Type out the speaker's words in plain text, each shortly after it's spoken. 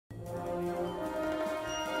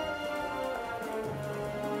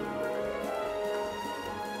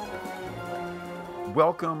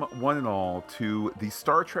Welcome, one and all, to the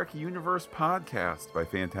Star Trek Universe podcast by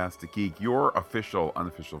Fantastic Geek, your official,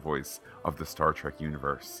 unofficial voice of the Star Trek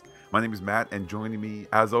universe. My name is Matt, and joining me,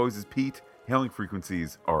 as always, is Pete. Hailing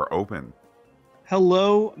frequencies are open.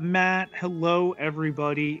 Hello, Matt. Hello,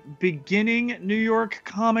 everybody. Beginning New York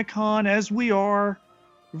Comic Con as we are,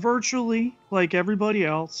 virtually, like everybody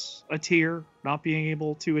else, a tier, not being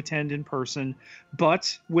able to attend in person,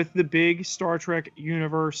 but with the big Star Trek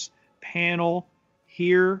Universe panel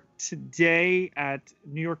here today at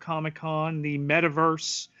New York Comic Con, the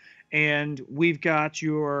metaverse. And we've got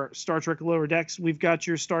your Star Trek Lower Decks, we've got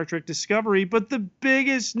your Star Trek Discovery, but the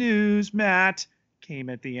biggest news, Matt, came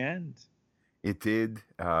at the end. It did.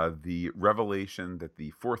 The revelation that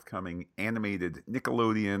the forthcoming animated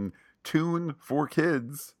Nickelodeon tune for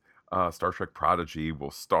kids, Star Trek Prodigy,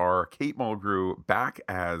 will star Kate Mulgrew back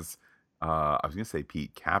as, I was going to say,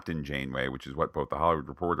 Pete, Captain Janeway, which is what both The Hollywood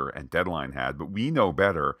Reporter and Deadline had, but we know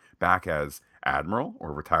better, back as Admiral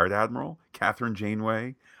or retired Admiral Catherine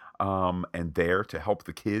Janeway, and there to help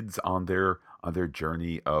the kids on their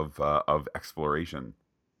journey of exploration.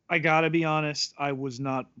 I gotta be honest, I was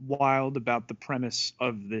not wild about the premise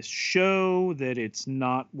of this show, that it's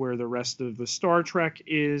not where the rest of the Star Trek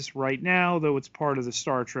is right now, though it's part of the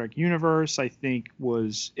Star Trek universe, I think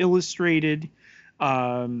was illustrated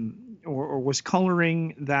or was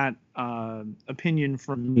coloring that opinion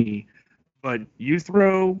from me. But you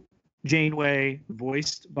throw Janeway,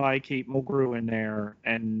 voiced by Kate Mulgrew, in there,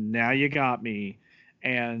 and now you got me.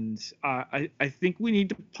 And I think we need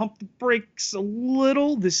to pump the brakes a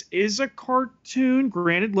little. This is a cartoon.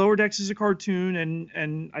 Granted, Lower Decks is a cartoon,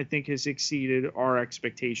 and I think has exceeded our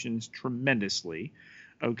expectations tremendously.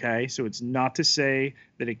 Okay, so it's not to say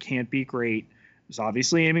that it can't be great. It's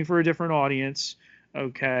obviously aiming for a different audience.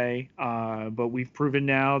 Okay, but we've proven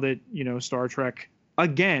now that Star Trek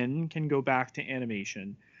again can go back to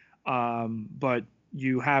animation. But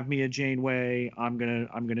you have me at Janeway. I'm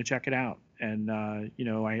gonna check it out. And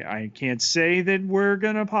I can't say that we're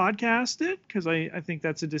gonna podcast it because I think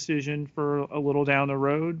that's a decision for a little down the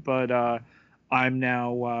road. But I'm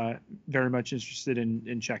now very much interested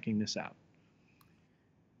in checking this out.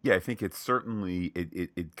 Yeah, I think it's certainly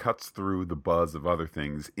it cuts through the buzz of other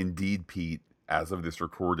things. Indeed, Pete, as of this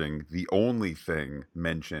recording, the only thing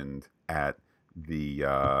mentioned at the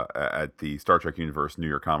Star Trek Universe New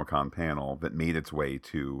York Comic Con panel that made its way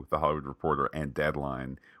to the Hollywood Reporter and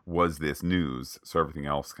Deadline was this news. So everything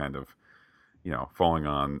else kind of, falling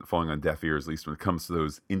on deaf ears, at least when it comes to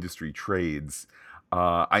those industry trades.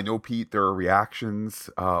 I know, Pete, there are reactions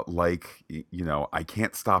like, I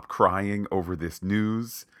can't stop crying over this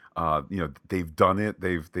news. They've done it.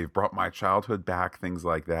 They've brought my childhood back. Things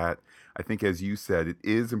like that. I think, as you said, it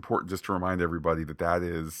is important just to remind everybody that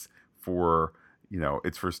is for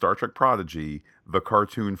it's for Star Trek Prodigy, the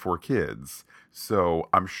cartoon for kids. So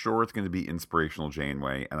I'm sure it's going to be inspirational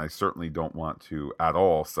Janeway, and I certainly don't want to at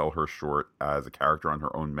all sell her short as a character on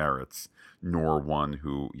her own merits, nor one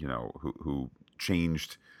who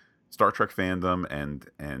changed Star Trek fandom and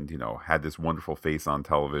had this wonderful face on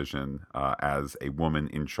television as a woman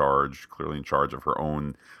in charge, clearly in charge of her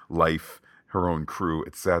own life, her own crew,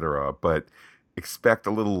 etc. But expect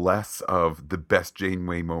a little less of the best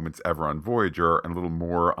Janeway moments ever on Voyager and a little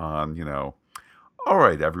more on, all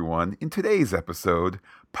right, everyone. In today's episode,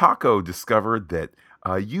 Paco discovered that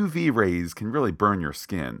UV rays can really burn your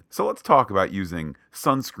skin. So let's talk about using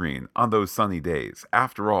sunscreen on those sunny days.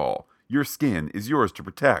 After all, your skin is yours to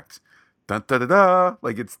protect. Dun da da da.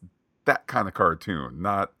 Like, it's that kind of cartoon,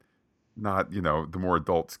 not the more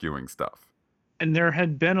adult skewing stuff. And there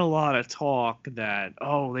had been a lot of talk that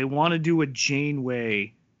they want to do a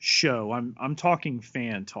Janeway show. I'm talking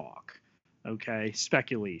fan talk, okay,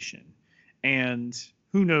 speculation, and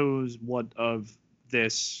who knows what of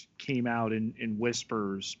this came out in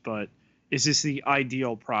whispers. But is this the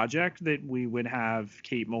ideal project that we would have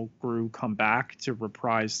Kate Mulgrew come back to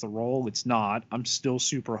reprise the role? It's not. I'm still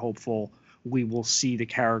super hopeful we will see the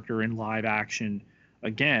character in live action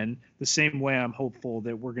again, the same way I'm hopeful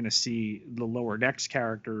that we're going to see the Lower Decks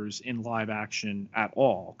characters in live action at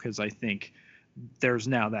all, because I think there's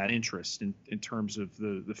now that interest in terms of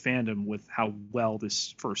the fandom with how well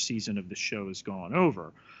this first season of the show has gone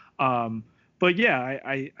over. But yeah,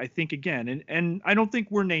 I think again, and I don't think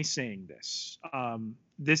we're naysaying this.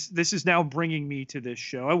 This is now bringing me to this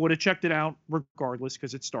show. I would have checked it out regardless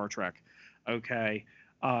because it's Star Trek. Okay.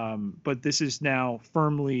 But this is now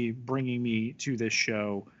firmly bringing me to this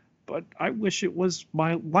show. But I wish it was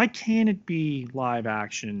why can't it be live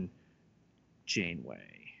action Janeway?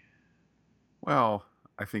 Well,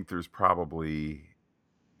 I think there's probably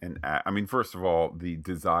I mean, first of all, the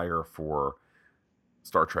desire for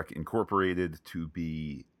Star Trek Incorporated to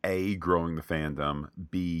be A, growing the fandom,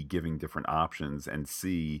 B, giving different options, and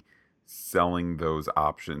C, selling those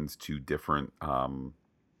options to different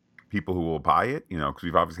people who will buy it. You know, because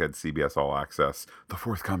we've obviously had CBS All Access, the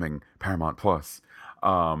forthcoming Paramount Plus,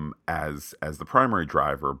 as the primary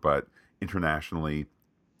driver, but internationally,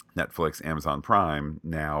 Netflix, Amazon Prime,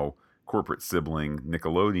 now corporate sibling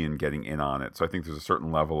Nickelodeon getting in on it. So I think there's a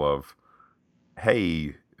certain level of,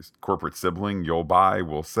 hey, corporate sibling, you'll buy,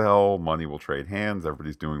 we'll sell, money will trade hands,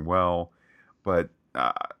 everybody's doing well. But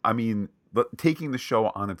I mean, taking the show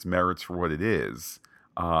on its merits for what it is,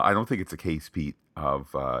 I don't think it's a case, Pete,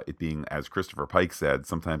 of it being, as Christopher Pike said,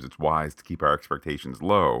 sometimes it's wise to keep our expectations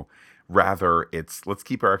low. Rather, it's let's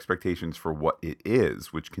keep our expectations for what it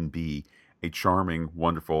is, which can be a charming,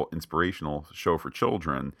 wonderful, inspirational show for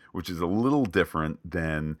children, which is a little different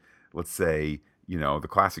than, let's say, you know, the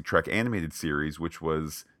classic Trek animated series, which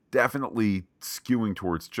was definitely skewing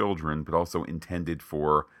towards children, but also intended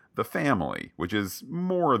for the family, which is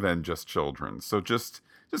more than just children. So just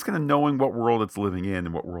kind of knowing what world it's living in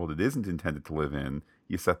and what world it isn't intended to live in,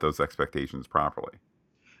 you set those expectations properly.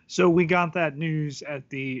 So we got that news at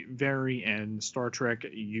the very end. Star Trek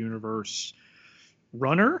Universe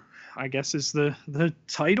runner, I guess is the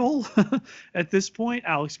title at this point.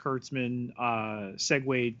 Alex Kurtzman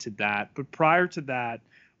segued to that, but prior to that,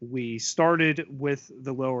 we started with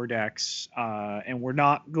the lower decks, and we're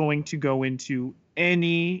not going to go into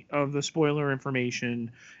any of the spoiler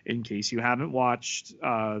information in case you haven't watched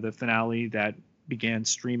the finale that began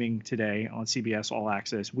streaming today on CBS All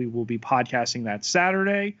Access. We will be podcasting that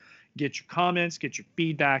Saturday. Get your comments, get your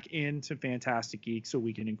feedback into Fantastic Geek so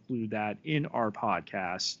we can include that in our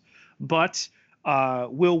podcast. But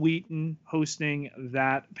Will Wheaton hosting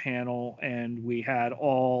that panel, and we had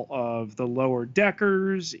all of the lower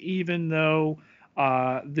deckers, even though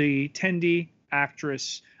the Tendi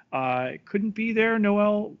actress couldn't be there.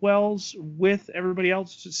 Noelle Wells with everybody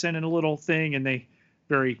else just sent in a little thing, and they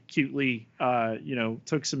very cutely,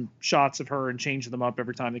 took some shots of her and changed them up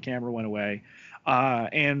every time the camera went away.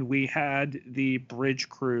 And we had the bridge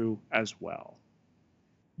crew as well.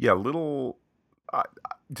 Yeah, little. Uh,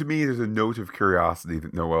 to me, there's a note of curiosity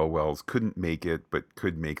that Noel Wells couldn't make it, but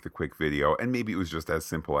could make the quick video, and maybe it was just as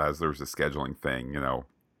simple as there was a scheduling thing, you know,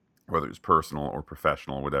 whether it's personal or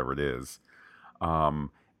professional, whatever it is.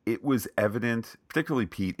 Um, it was evident, particularly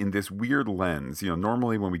Pete, in this weird lens. You know,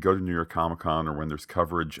 normally when we go to New York Comic Con or when there's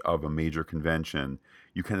coverage of a major convention,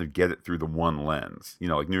 you kind of get it through the one lens. You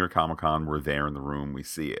know, like New York Comic Con, we're there in the room, we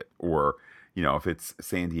see it. Or, you know, if it's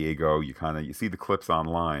San Diego, you see the clips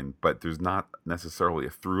online, but there's not necessarily a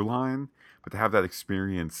through line. But to have that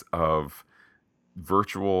experience of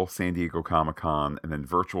virtual San Diego Comic Con and then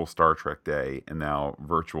virtual Star Trek Day and now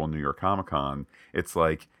virtual New York Comic Con, it's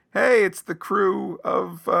like, hey, it's the crew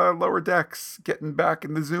of Lower Decks getting back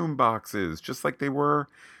in the Zoom boxes, just like they were,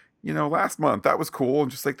 you know, last month. That was cool.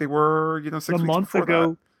 And just like they were, you know, The 6 weeks month before that.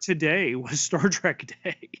 ago today was Star Trek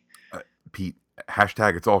Day. Pete,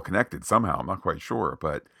 hashtag it's all connected somehow. I'm not quite sure,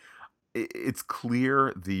 but it's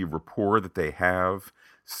clear the rapport that they have.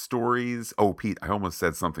 Stories. Oh, Pete, I almost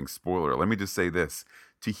said something spoiler. Let me just say this: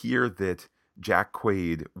 to hear that Jack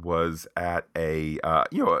Quaid was at a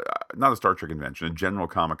not a Star Trek convention, a general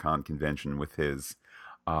Comic Con convention with his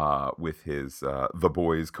The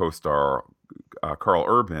Boys co-star Carl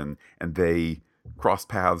Urban, and they crossed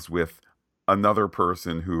paths with another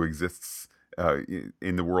person who exists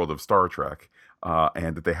in the world of Star Trek,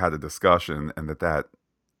 and that they had a discussion, and that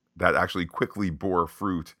actually quickly bore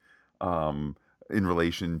fruit in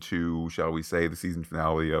relation to, shall we say, the season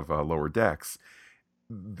finale of Lower Decks.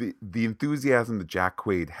 The enthusiasm that Jack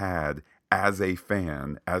Quaid had as a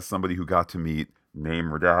fan, as somebody who got to meet, name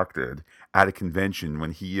redacted, at a convention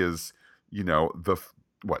when he is, you know, the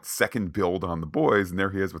second build on the boys, and there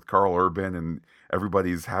he is with Carl Urban, and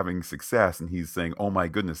everybody's having success, and he's saying, "Oh my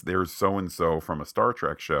goodness, there's so and so from a Star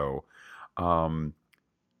Trek show." Um,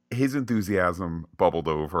 his enthusiasm bubbled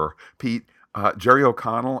over. Pete, Jerry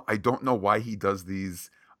O'Connell, I don't know why he does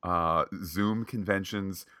these Zoom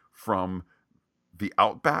conventions from the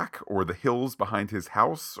outback or the hills behind his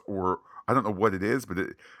house, or I don't know what it is, but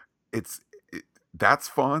it's that's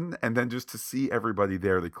fun. And then just to see everybody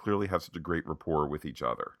there, they clearly have such a great rapport with each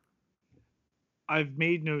other. I've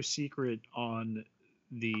made no secret on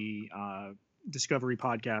the Discovery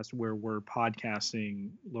podcast where we're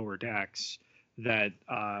podcasting Lower Decks that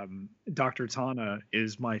Dr. Tana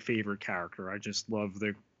is my favorite character. I just love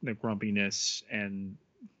the grumpiness, and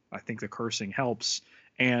I think the cursing helps.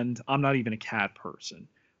 And I'm not even a cat person.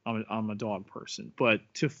 I'm a dog person. But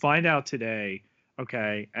to find out today,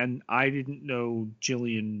 Okay, and I didn't know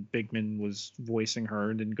Jillian Bigman was voicing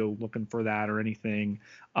her, and didn't go looking for that or anything.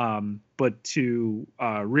 But to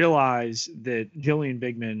realize that Jillian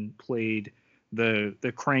Bigman played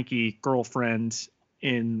the cranky girlfriend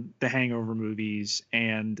in the Hangover movies,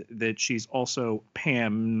 and that she's also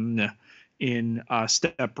Pam in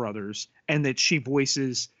Step Brothers, and that she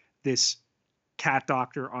voices this cat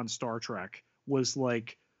doctor on Star Trek, was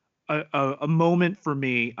like a moment for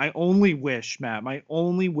me. I only wish, Matt, my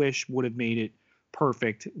only wish would have made it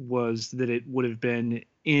perfect was that it would have been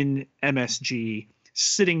in MSG,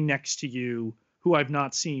 sitting next to you, who I've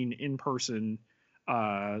not seen in person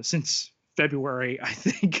since February, I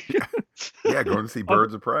think. Yeah, yeah, going to see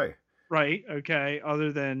Birds of Prey. Right. Okay.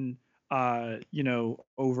 Other than,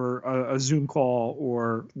 over a Zoom call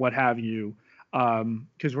or what have you,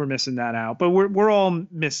 because we're missing that out. But we're all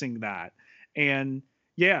missing that. And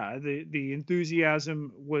yeah, the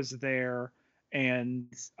enthusiasm was there, and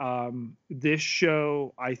this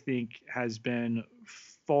show, I think, has been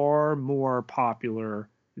far more popular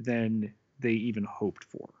than they even hoped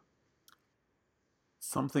for.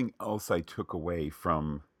 Something else I took away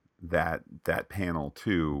from that panel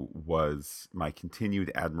too was my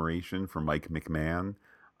continued admiration for Mike McMahon.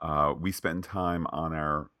 We spend time on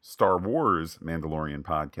our Star Wars Mandalorian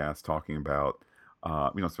podcast talking about.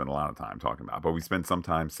 We don't spend a lot of time talking about, but we spend some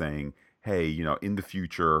time saying, "Hey, in the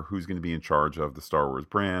future, who's going to be in charge of the Star Wars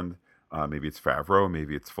brand? Maybe it's Favreau,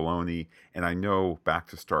 maybe it's Filoni." And I know back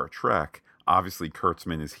to Star Trek, obviously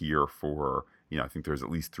Kurtzman is here for I think there's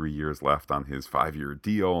at least 3 years left on his 5-year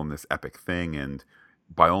deal and this epic thing. And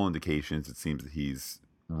by all indications, it seems that he's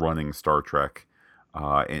running Star Trek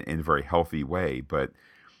in a very healthy way. But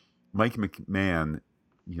Mike McMahon,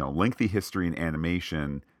 lengthy history in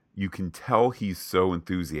animation, you can tell he's so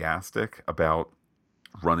enthusiastic about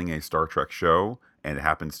running a Star Trek show, and it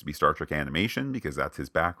happens to be Star Trek animation because that's his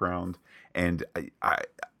background. And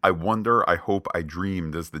I wonder, I hope, I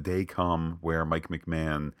dream, does the day come where Mike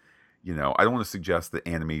McMahon, I don't want to suggest that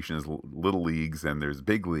animation is little leagues and there's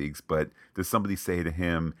big leagues, but does somebody say to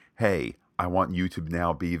him, "Hey, I want you to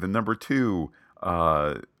now be the number two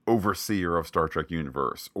overseer of Star Trek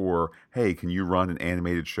universe," or "Hey, can you run an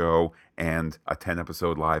animated show and a 10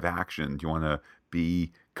 episode live action? Do you want to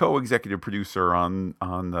be co-executive producer on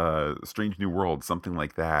Strange New World," something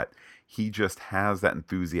like that. He just has that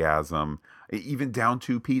enthusiasm, even down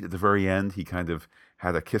to Pete at the very end. He kind of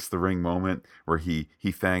had a kiss the ring moment where he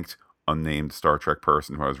thanked unnamed Star Trek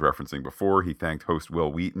person who I was referencing before. He thanked host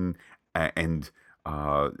Will Wheaton and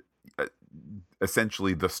uh,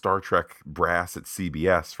 essentially the Star Trek brass at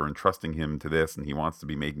CBS for entrusting him to this, and he wants to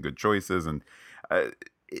be making good choices. And uh,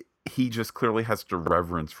 he just clearly has such a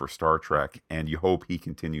reverence for Star Trek, and you hope he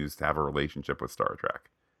continues to have a relationship with Star Trek.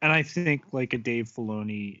 And I think, like a Dave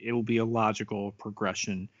Filoni, it will be a logical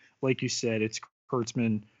progression. Like you said, it's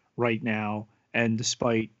Kurtzman right now, and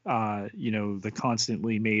despite the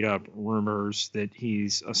constantly made up rumors that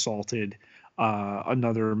he's assaulted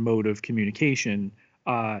another mode of communication,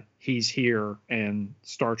 he's here, and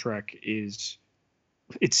Star Trek is,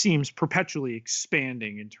 it seems, perpetually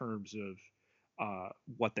expanding in terms of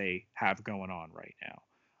what they have going on right now.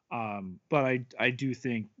 But I do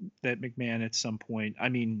think that McMahon at some point, I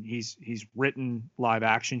mean, he's written live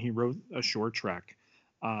action. He wrote a short Trek,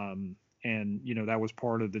 and that was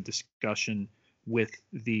part of the discussion with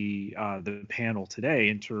the panel today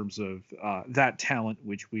in terms of that talent,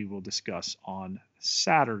 which we will discuss on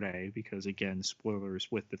Saturday, because again, spoilers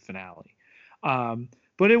with the finale.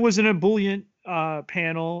 But it was an ebullient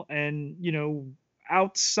panel, and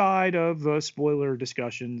outside of the spoiler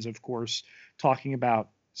discussions, of course, talking about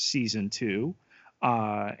season two,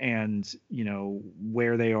 and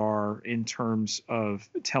where they are in terms of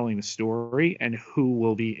telling the story and who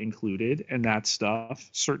will be included, and that stuff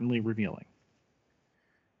certainly revealing.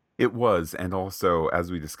 It was, and also,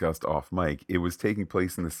 as we discussed off mic, it was taking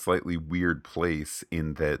place in this slightly weird place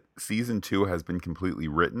in that season two has been completely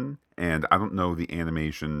written, and I don't know the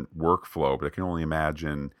animation workflow, but I can only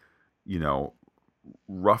imagine, you know,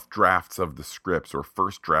 rough drafts of the scripts or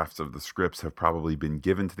first drafts of the scripts have probably been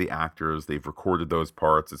given to the actors. They've recorded those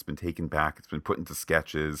parts. It's been taken back. It's been put into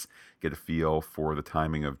sketches. Get a feel for the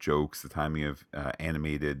timing of jokes, the timing of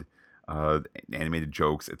animated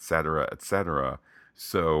jokes, etc., etc.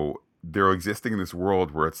 So they're existing in this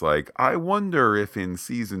world where it's like, I wonder if in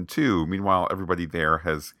season two, meanwhile, everybody there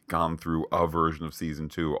has gone through a version of season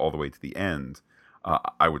two all the way to the end.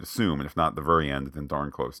 I would assume, and if not the very end, then darn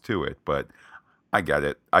close to it. But I get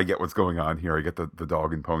it. I get what's going on here. I get the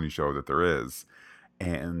dog and pony show that there is.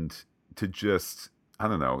 And to just, I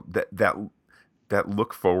don't know, that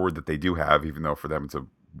look forward that they do have, even though for them it's a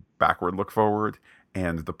backward look forward,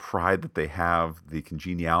 and the pride that they have, the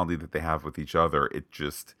congeniality that they have with each other.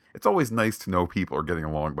 It's always nice to know people are getting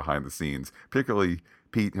along behind the scenes. Particularly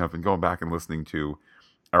Pete, I've been going back and listening to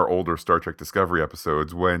our older Star Trek Discovery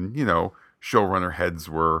episodes when, showrunner heads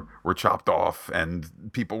were chopped off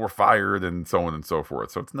and people were fired and so on and so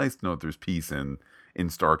forth. So it's nice to know that there's peace in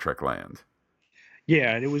Star Trek land.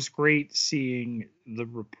 Yeah, and it was great seeing the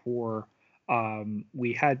rapport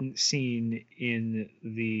we hadn't seen in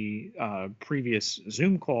the previous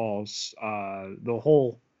Zoom calls, the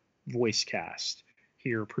whole voice cast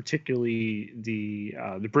here, particularly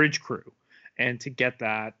the bridge crew, and to get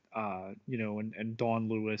that, and Dawn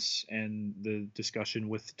Lewis and the discussion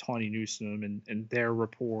with Tawny Newsom and their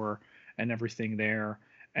rapport and everything there,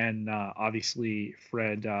 and obviously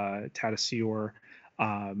Fred Tatasciore,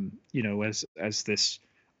 as this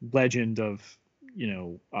legend of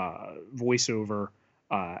voiceover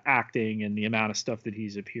acting and the amount of stuff that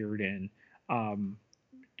he's appeared in. Um,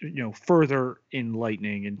 further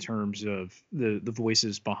enlightening in terms of the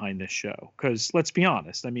voices behind this show. Because let's be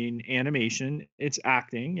honest, I mean, animation, it's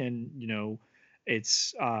acting, and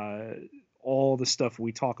it's all the stuff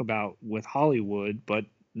we talk about with Hollywood, but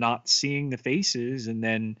not seeing the faces, and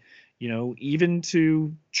then even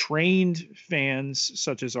to trained fans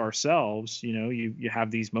such as ourselves, you have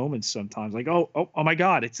these moments sometimes like, oh my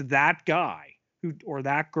God, it's that guy who or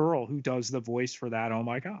that girl who does the voice for that. Oh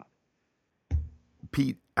my God.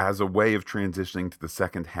 Pete, as a way of transitioning to the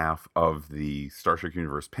second half of the Star Trek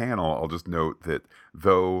Universe panel, I'll just note that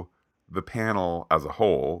though the panel as a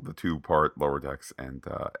whole, the two-part Lower Decks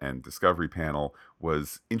and Discovery panel,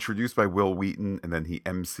 was introduced by Will Wheaton, and then he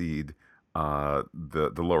emceed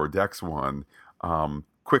the Lower Decks one.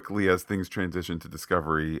 Quickly as things transitioned to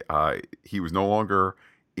Discovery, he was no longer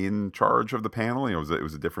in charge of the panel. It was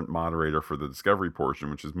a different moderator for the Discovery portion,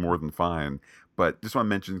 which is more than fine. But just want to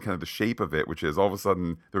mention kind of the shape of it, which is all of a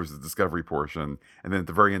sudden there was the Discovery portion, and then at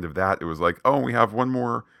the very end of that, it was like, oh, we have one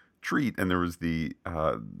more treat, and there was the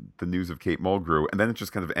news of Kate Mulgrew, and then it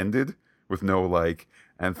just kind of ended with no like,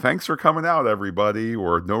 and thanks for coming out, everybody,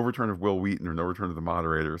 or no return of Will Wheaton or no return of the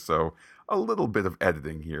moderator. So a little bit of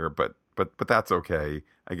editing here, but that's okay.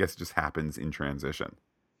 I guess it just happens in transition.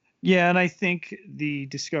 Yeah, and I think the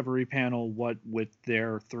Discovery panel, what with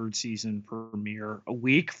their third season premiere a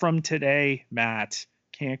week from today, Matt,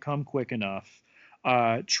 can't come quick enough.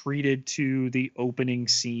 Treated to the opening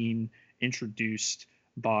scene introduced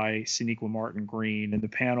by Sonequa Martin Green, and the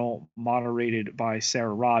panel moderated by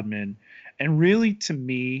Sarah Rodman. And really, to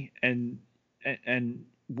me, and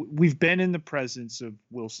we've been in the presence of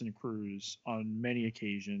Wilson Cruz on many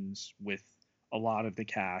occasions with a lot of the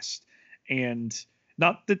cast, and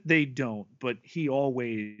not that they don't, but he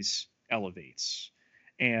always elevates.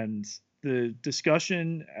 And the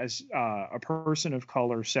discussion as a person of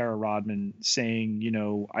color, Sarah Rodman, saying,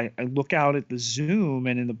 I look out at the Zoom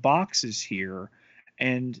and in the boxes here,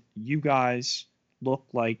 and you guys look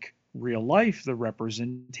like real life, the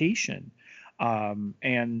representation.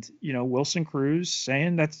 Wilson Cruz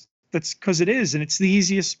saying that's because it is, and it's the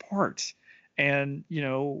easiest part, and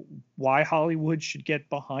why Hollywood should get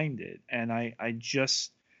behind it. And I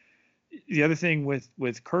just, the other thing with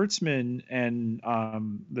Kurtzman and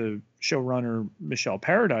the showrunner Michelle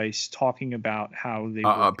Paradise talking about how they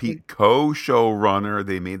were Pete, co-showrunner.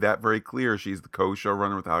 They made that very clear. She's the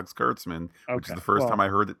co-showrunner with Alex Kurtzman, which is okay, the first time well,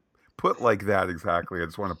 I heard it put like that exactly. I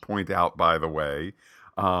just want to point out, by the way.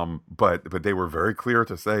 But they were very clear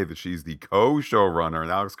to say that she's the co-showrunner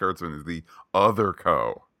and Alex Kurtzman is the other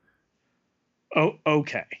co. oh,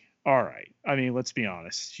 okay, all right. I mean, let's be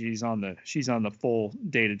honest. She's on the full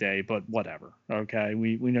day to day, but whatever. Okay,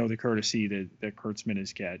 we know the courtesy that Kurtzman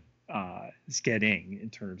is getting in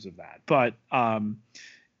terms of that, but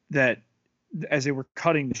that as they were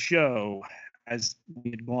cutting the show, as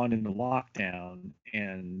we had gone into lockdown,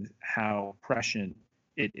 and how prescient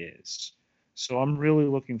it is. So I'm really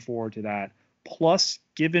looking forward to that. Plus,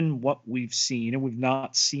 given what we've seen, and we've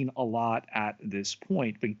not seen a lot at this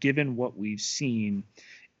point, but given what we've seen,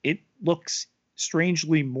 it looks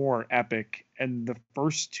strangely more epic. And the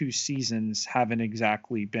first two seasons haven't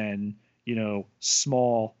exactly been,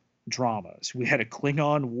 small dramas. We had a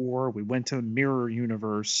Klingon war. We went to the mirror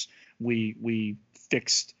universe. We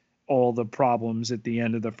fixed all the problems at the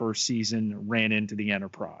end of the first season. Ran into the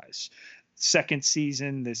Enterprise. Second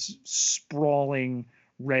season, this sprawling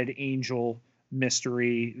Red Angel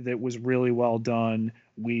mystery that was really well done.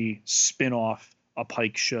 We spin off a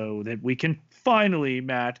Pike show that we can finally,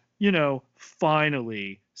 Matt,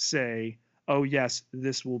 finally say, oh, yes,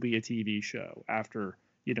 this will be a TV show after,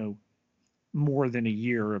 more than a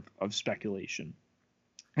year of speculation.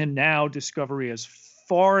 And now Discovery has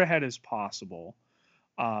far ahead as possible,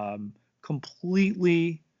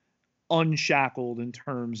 completely unshackled in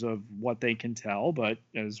terms of what they can tell. But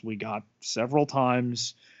as we got several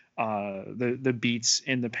times, the beats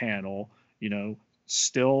in the panel,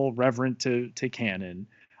 still reverent to canon,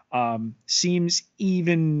 seems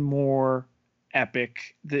even more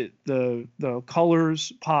epic. The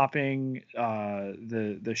colors popping,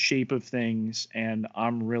 the shape of things, and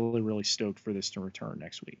I'm really really stoked for this to return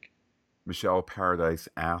next week. Michelle Paradise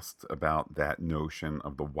asked about that notion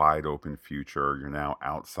of the wide open future. You're now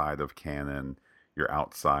outside of canon. You're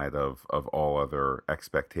outside of all other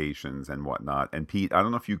expectations and whatnot. And Pete, I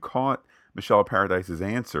don't know if you caught Michelle Paradise's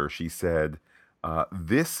answer. She said,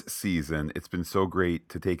 this season, it's been so great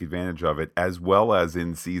to take advantage of it, as well as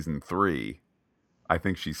in season three. I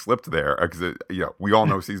think she slipped there because we all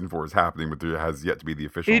know season four is happening, but there has yet to be the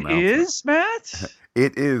official It announcement. is, Matt.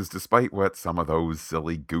 It is, despite what some of those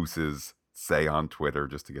silly gooses say on Twitter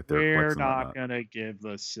just to get their We're clicks and not whatnot. gonna give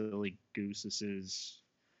the silly gooses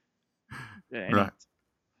any. Right.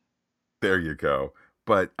 There you go.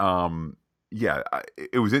 But yeah,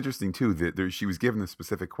 it was interesting too that she was given a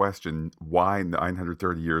specific question: why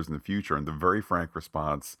 930 years in the future? And the very frank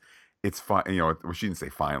response, "It's fine." Well, she didn't say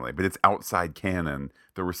finally, but it's outside canon.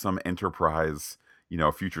 There was some Enterprise,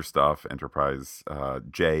 future stuff, Enterprise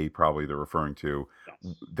J, probably they're referring to,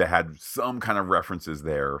 Yes. that had some kind of references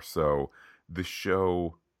there. So the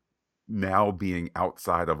show now being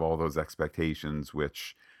outside of all those expectations,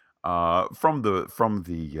 which from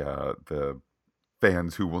the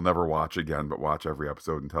fans who will never watch again but watch every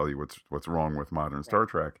episode and tell you what's wrong with modern Right. Star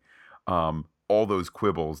Trek, all those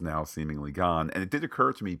quibbles now seemingly gone. And it did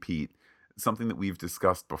occur to me, Pete, something that we've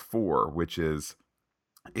discussed before, which is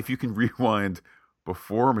if you can rewind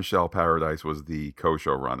before Michelle Paradise was the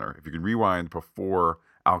co-showrunner, if you can rewind before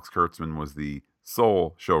Alex Kurtzman was the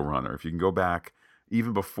sole showrunner, if you can go back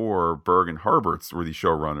even before Berg and Harberts were the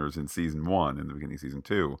showrunners in season one and the beginning of season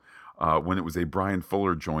two, when it was a Brian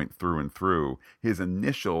Fuller joint through and through, his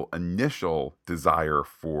initial desire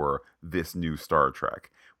for this new Star Trek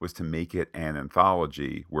was to make it an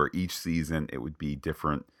anthology where each season it would be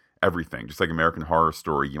different everything, just like American Horror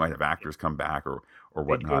Story. You might have actors come back or They'd go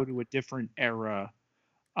whatnot. to a different era.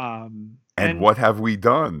 And And what have we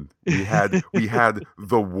done? We had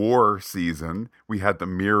the war season, we had the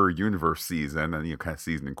mirror universe season, and kind of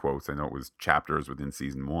season in quotes. I know it was chapters within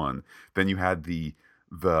season one. Then you had the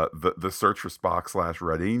search for Spock /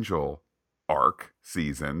 Red Angel arc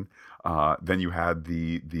season. Then you had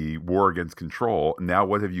the war against control. Now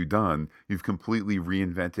what have you done? You've completely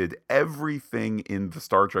reinvented everything in the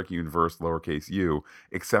Star Trek universe, lowercase u,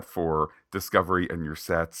 except for Discovery and your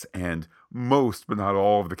sets and most but not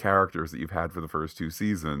all of the characters that you've had for the first two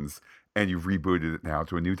seasons, and you've rebooted it now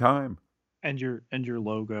to a new time. your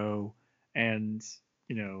logo, and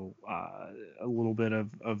a little bit of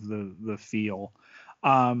the feel.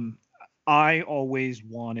 Um, I always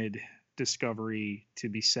wanted Discovery to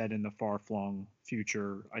be set in the far flung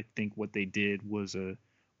future. I think what they did was a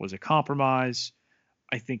compromise.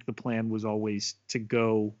 I think the plan was always to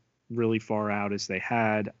go really far out as they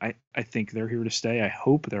had. I think they're here to stay. I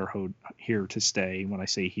hope they're here to stay. When I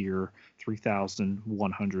say here,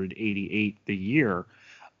 3,188 the year.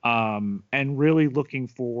 And really looking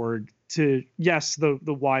forward to, yes, the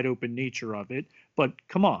wide open nature of it, but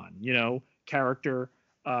come on, character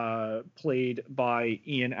played by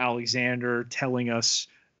Ian Alexander telling us,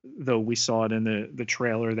 though we saw it in the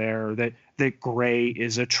trailer there, that Gray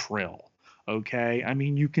is a Trill. Okay, I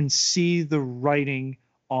mean you can see the writing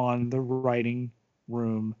on the writing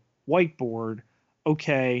room whiteboard.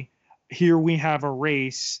 Okay, here we have a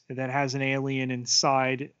race that has an alien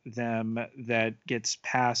inside them that gets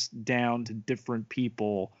passed down to different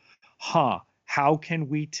people. Huh. How can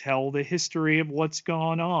we tell the history of what's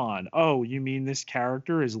gone on? Oh, you mean this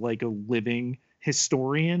character is like a living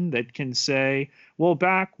historian that can say, well,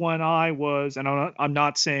 back when I was, and I'm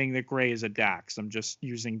not saying that Gray is a Dax. I'm just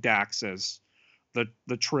using Dax as the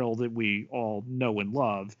Trill that we all know and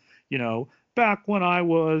love. Back when I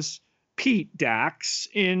was Pete Dax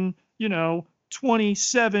in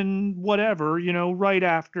 27 whatever, right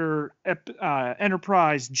after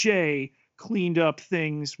Enterprise J cleaned up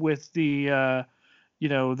things with the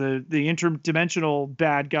interdimensional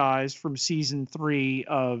bad guys from season 3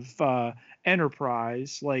 of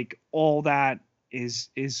Enterprise. Like, all that is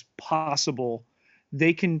possible.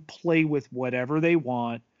 They can play with whatever they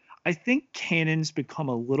want. I think canon's become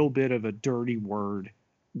a little bit of a dirty word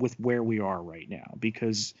with where we are right now,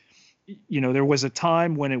 because there was a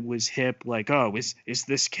time when it was hip, like, oh, is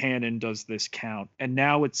this canon, does this count? And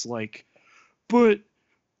now it's like, but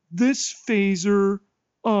this phaser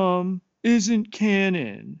isn't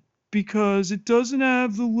canon because it doesn't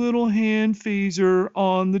have the little hand phaser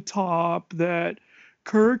on the top that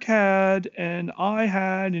Kirk had and I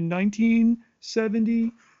had in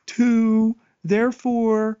 1972.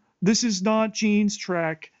 Therefore, this is not Gene's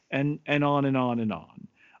Trek, and on and on and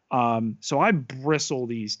on. So I bristle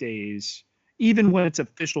these days, even when it's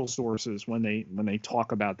official sources, when they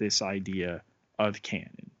talk about this idea of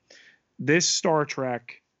canon. This Star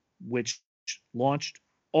Trek, which launched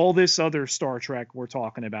all this other Star Trek we're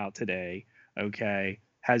talking about today, okay,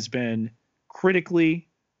 has been critically,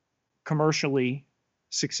 commercially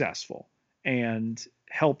successful and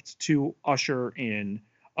helped to usher in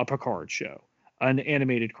a Picard show, an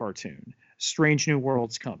animated cartoon, Strange New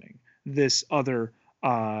Worlds coming, this other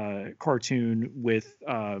cartoon with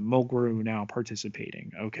Mulgrew now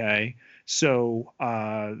participating. Okay, so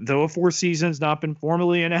though a fourth season's not been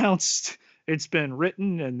formally announced, it's been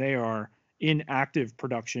written and they are in active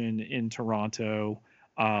production in Toronto.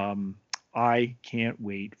 Um, I can't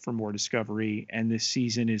wait for more Discovery, and this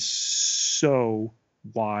season is so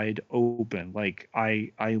wide open. Like I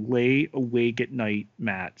lay awake at night,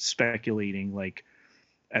 Matt, speculating like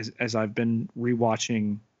as I've been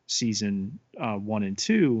rewatching season 1 and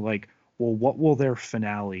 2, like, well, what will their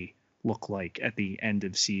finale look like at the end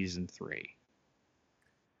of season 3?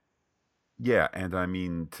 Yeah, and I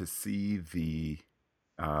mean to see the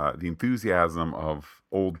enthusiasm of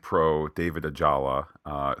old pro David Ajala,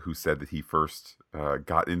 who said that he first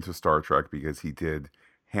got into Star Trek because he did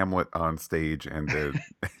Hamlet on stage and the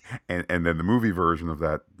and then the movie version of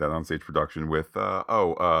that onstage production with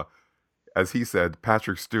as he said,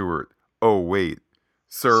 Patrick Stewart. Oh wait,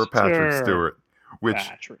 Sir Patrick Sir Stewart. Which,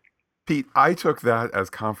 Patrick. Pete, I took that as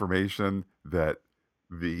confirmation that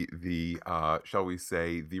the shall we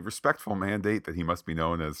say, the respectful mandate that he must be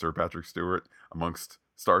known as Sir Patrick Stewart amongst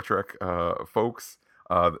Star Trek folks,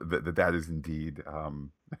 that is indeed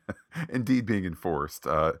indeed being enforced,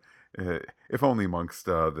 if only amongst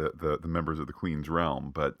the members of the Queen's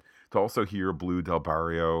realm. But to also hear Blue Del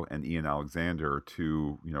Barrio and Ian Alexander,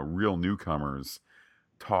 two real newcomers,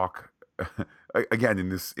 talk again in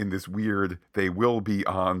this weird they will be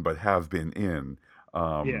on but have been in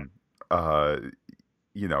Yeah. um uh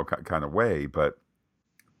kind of way. But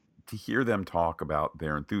to hear them talk about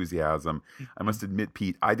their enthusiasm, I Mhm. must admit,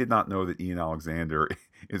 Pete, I did not know that Ian Alexander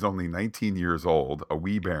is only 19 years old, a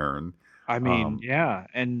wee bairn. I mean, um yeah,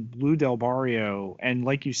 and Blue Del Barrio, and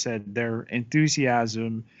like you said, their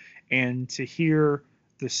enthusiasm, and to hear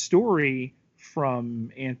the story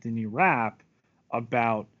from Anthony Rapp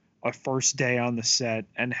about a first day on the set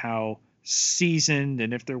and how seasoned,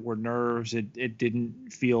 and if there were nerves, it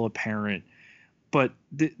didn't feel apparent. But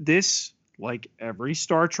this, like every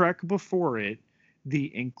Star Trek before it,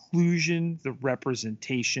 the inclusion, the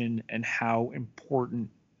representation, and how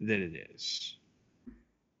important that it is.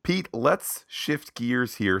 Pete, let's shift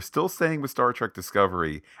gears here. Still staying with Star Trek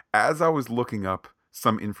Discovery. As I was looking up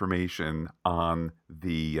some information on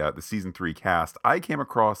the season 3 cast, I came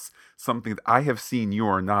across something that I have seen you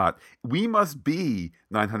are not. We must be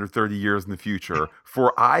 930 years in the future,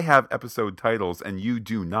 for I have episode titles and you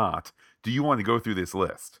do not. Do you want to go through this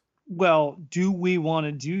list? Well, do we want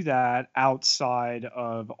to do that outside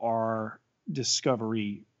of our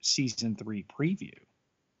Discovery season 3 preview?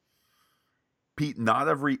 Pete, not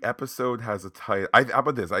every episode has a title. How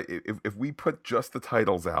about this? If we put just the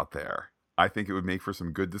titles out there, I think it would make for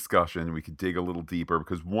some good discussion. We could dig a little deeper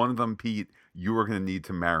because one of them, Pete, you are going to need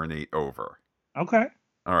to marinate over. Okay.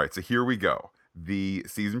 All right, so here we go. The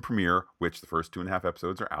season premiere, which the first 2.5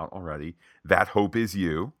 episodes are out already. That Hope Is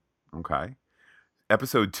You. Okay.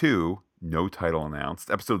 Episode 2, no title announced.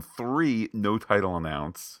 Episode 3, no title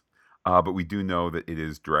announced. But we do know that it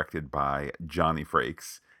is directed by Johnny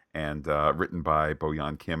Frakes and written by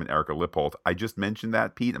Boyan Kim and Erica Lippold. I just mentioned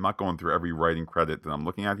that, Pete. I'm not going through every writing credit that I'm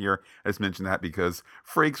looking at here. I just mentioned that because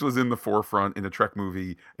Frakes was in the forefront in a Trek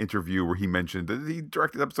movie interview where he mentioned that he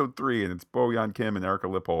directed episode 3, and it's Boyan Kim and Erica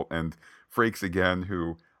Lippold. And Frakes, again,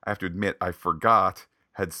 who I have to admit I forgot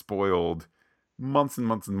had spoiled months and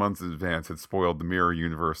months and months in advance, had spoiled the mirror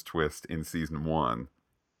universe twist in season 1.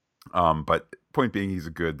 But point being, he's a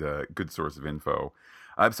good source of info.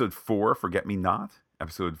 Episode 4, Forget Me Not.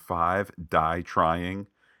 Episode 5, Die Trying.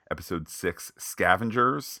 Episode 6,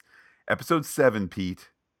 Scavengers. Episode 7, Pete,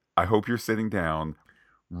 I hope you're sitting down.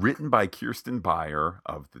 Written by Kirsten Beyer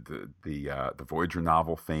of the Voyager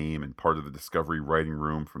novel fame and part of the Discovery writing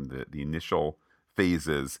room from the initial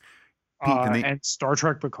phases. Pete, And Star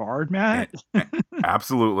Trek Picard, and, Matt?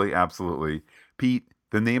 absolutely, absolutely. Pete,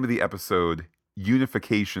 the name of the episode,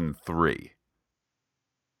 Unification 3.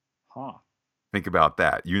 Huh. Think about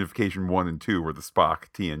that. Unification 1 and 2 were the Spock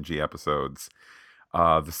TNG episodes.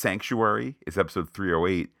 The Sanctuary is episode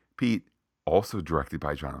 308. Pete, also directed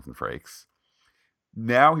by Jonathan Frakes.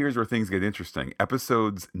 Now here's where things get interesting.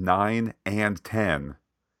 Episodes 9 and 10,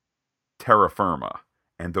 Terra Firma.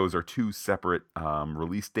 And those are two separate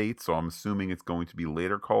release dates, so I'm assuming it's going to be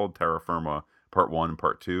later called Terra Firma Part 1 and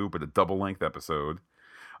Part 2, but a double-length episode.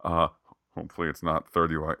 Uh, hopefully it's not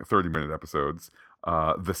 30-minute episodes.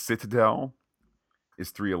 The Citadel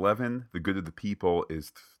is 311. The Good of the People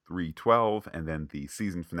is 312. And then the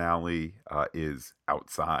season finale is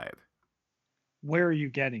Outside. Where are you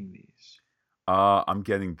getting these? I'm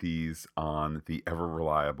getting these on the ever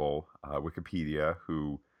reliable Wikipedia.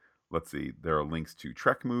 Who, let's see, there are links to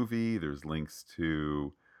Trek movie. There's links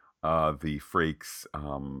to the Frakes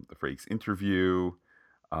interview.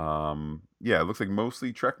 Yeah, it looks like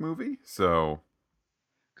mostly Trek movie. So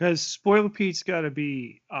Because Spoiler Pete's got to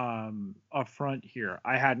be upfront here.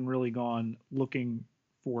 I hadn't really gone looking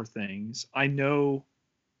for things. I know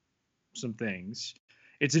some things.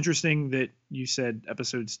 It's interesting that you said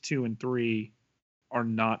episodes 2 and 3 are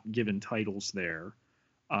not given titles there.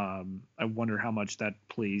 I wonder how much that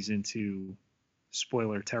plays into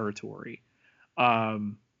spoiler territory.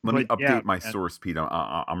 let me But yeah, update my man, source, Pete.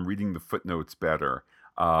 I'm reading the footnotes better.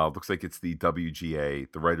 Looks like it's the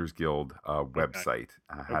WGA, the Writers Guild okay, website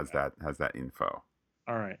okay, has that info.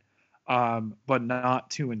 all right. But not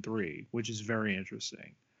 2 and 3, which is very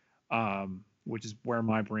interesting. Which is where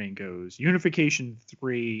my brain goes. Unification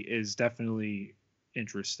 3 is definitely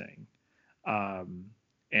interesting. Um,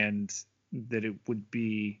 and that it would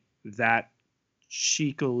be that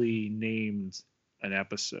cheekily named an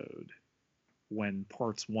episode when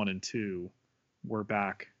parts 1 and 2 were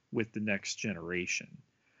back with the next generation.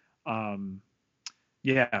 Um,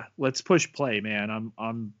 yeah, let's push play, man.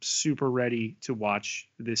 I'm super ready to watch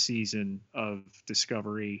this season of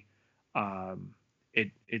Discovery. Um,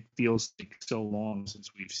 it feels like so long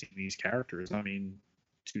since we've seen these characters. I mean,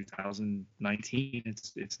 2019.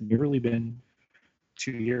 It's nearly been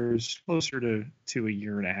 2 years, closer to a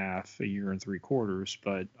year and a half, a year and 3/4.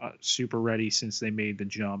 But super ready since they made the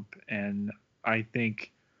jump, and I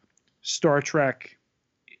think Star Trek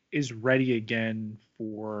is ready again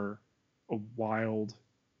for a wild,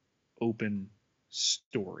 open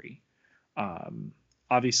story. Um,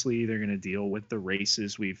 Obviously, they're going to deal with the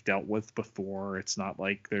races we've dealt with before. It's not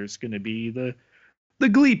like there's going to be the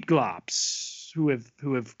Gleep Glops who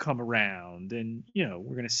have come around, and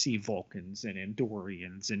we're going to see Vulcans and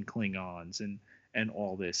Andorians and Klingons and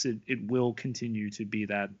all this. It will continue to be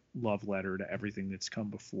that love letter to everything that's come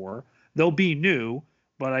before. They'll be new,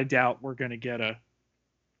 but I doubt we're going to get a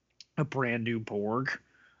brand new Borg,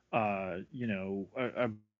 a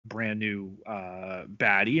brand new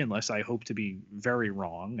baddie, unless I hope to be very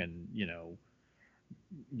wrong. And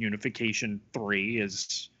Unification 3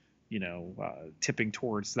 is tipping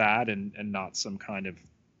towards that, and not some kind of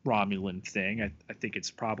Romulan thing. I think it's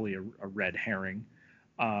probably a red herring.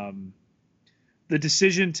 Um, the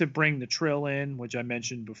decision to bring the Trill in, which I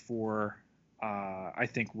mentioned before, I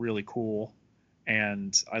think really cool,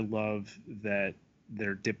 and I love that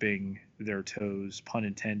they're dipping their toes, pun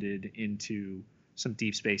intended, into some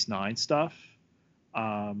Deep Space Nine stuff.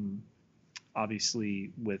 Um,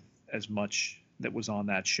 Obviously, with as much that was on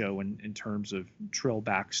that show in terms of Trill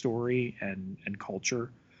backstory and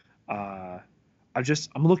culture, uh,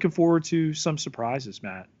 I'm looking forward to some surprises,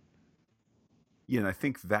 Matt. Yeah, and I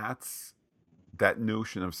think that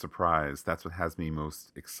notion of surprise. That's what has me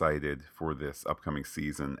most excited for this upcoming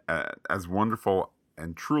season. As wonderful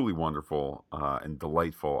and truly wonderful and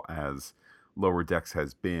delightful as Lower Decks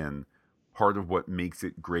has been, part of what makes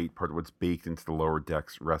it great, part of what's baked into the Lower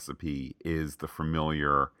Decks recipe is the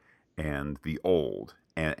familiar and the old,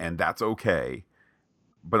 and that's okay.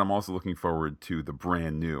 But I'm also looking forward to the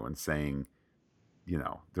brand new and saying,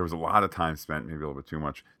 there was a lot of time spent, maybe a little bit too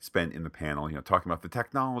much, spent in the panel, talking about the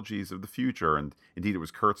technologies of the future. And indeed, it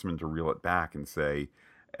was Kurtzman to reel it back and say,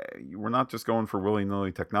 we're not just going for willy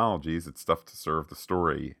nilly technologies, it's stuff to serve the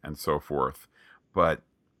story and so forth. But,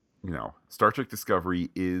 Star Trek Discovery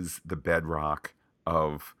is the bedrock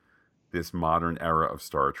of this modern era of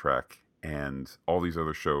Star Trek. And all these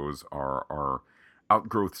other shows are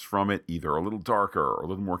outgrowths from it, either a little darker or a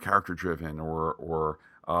little more character driven or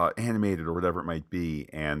animated or whatever it might be.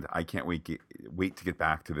 And I can't wait to get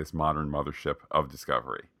back to this modern mothership of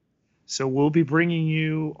Discovery. So we'll be bringing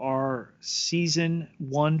you our season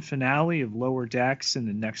 1 finale of Lower Decks in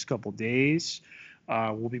the next couple days.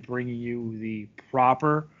 We'll be bringing you the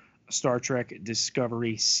proper Star Trek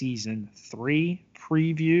Discovery season 3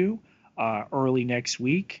 preview early next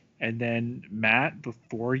week, And then, Matt,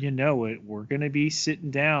 before you know it, we're going to be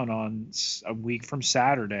sitting down on a week from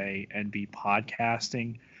Saturday and be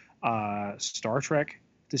podcasting Star Trek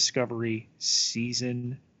Discovery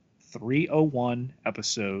Season 301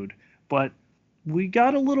 episode. But we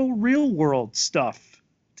got a little real world stuff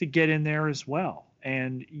to get in there as well.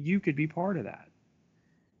 And you could be part of that.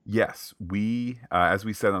 Yes, we, as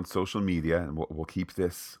we said on social media, and we'll keep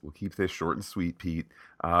this short and sweet, Pete.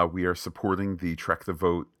 We are supporting the Trek the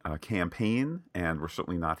Vote campaign, and we're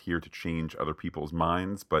certainly not here to change other people's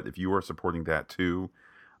minds. But if you are supporting that too,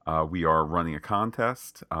 we are running a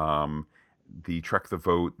contest. The Trek the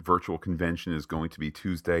Vote virtual convention is going to be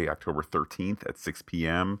Tuesday, October 13th at 6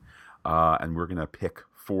 p.m. And we're going to pick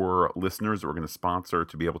 4 listeners that we're going to sponsor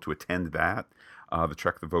to be able to attend that. The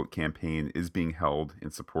Trek the Vote campaign is being held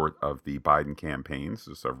in support of the Biden campaign,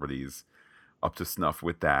 so everybody's up to snuff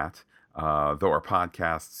with that. Though our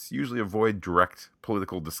podcasts usually avoid direct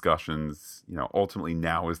political discussions, ultimately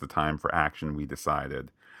now is the time for action, we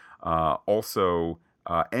decided. Also,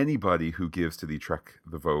 anybody who gives to the Trek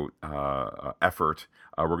the Vote effort,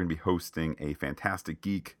 we're going to be hosting a Fantastic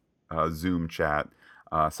Geek Zoom chat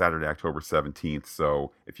Saturday, October 17th.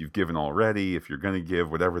 So if you've given already, if you're going to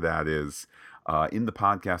give, whatever that is, in the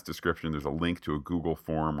podcast description, there's a link to a Google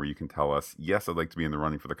form where you can tell us, yes, I'd like to be in the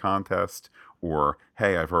running for the contest, or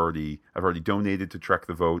hey, I've already donated to Trek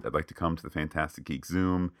the Vote. I'd like to come to the Fantastic Geek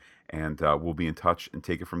Zoom, and we'll be in touch and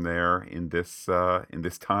take it from there in this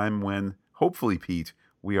time when hopefully, Pete,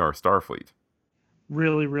 we are Starfleet.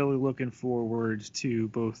 Really, really looking forward to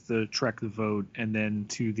both the Trek the Vote and then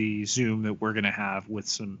to the Zoom that we're going to have with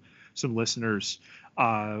some listeners.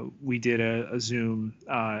 We did a Zoom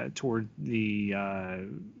toward the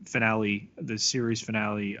finale, the series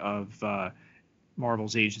finale of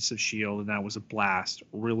Marvel's Agents of S.H.I.E.L.D., and that was a blast.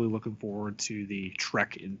 Really looking forward to the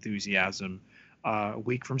Trek enthusiasm a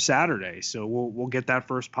week from Saturday. So we'll get that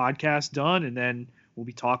first podcast done, and then we'll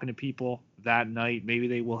be talking to people that night. Maybe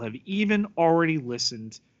they will have even already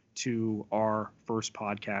listened to our first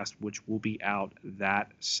podcast, which will be out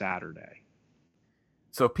that Saturday.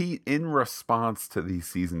 So, Pete, in response to the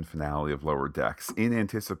season finale of Lower Decks, in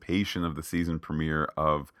anticipation of the season premiere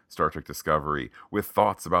of Star Trek Discovery, with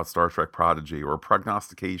thoughts about Star Trek Prodigy or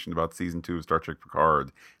prognostication about season 2 of Star Trek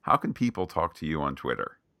Picard, how can people talk to you on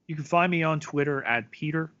Twitter? You can find me on Twitter at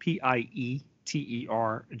Peter, P-I-E-Terjklar,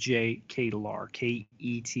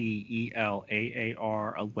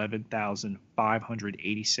 Ketelar,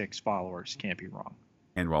 11,586 followers. Can't be wrong.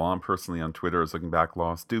 And while I'm personally on Twitter as Looking Back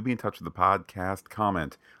Lost, do be in touch with the podcast.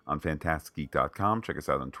 Comment on FantasticGeek.com. Check us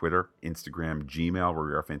out on Twitter, Instagram, Gmail, where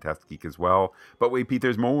we are Fantastic Geek as well. But wait, Pete,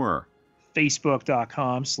 there's more.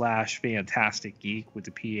 Facebook.com/FantasticGeek with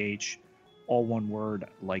the PH, all one word,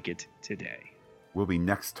 like it today. We'll be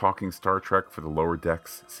next talking Star Trek for the Lower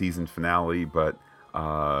Decks season finale, but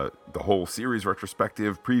the whole series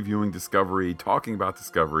retrospective, previewing Discovery, talking about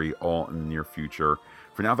Discovery, all in the near future.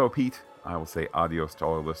 For now, though, Pete, I will say adios to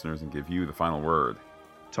all our listeners and give you the final word.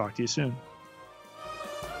 Talk to you soon.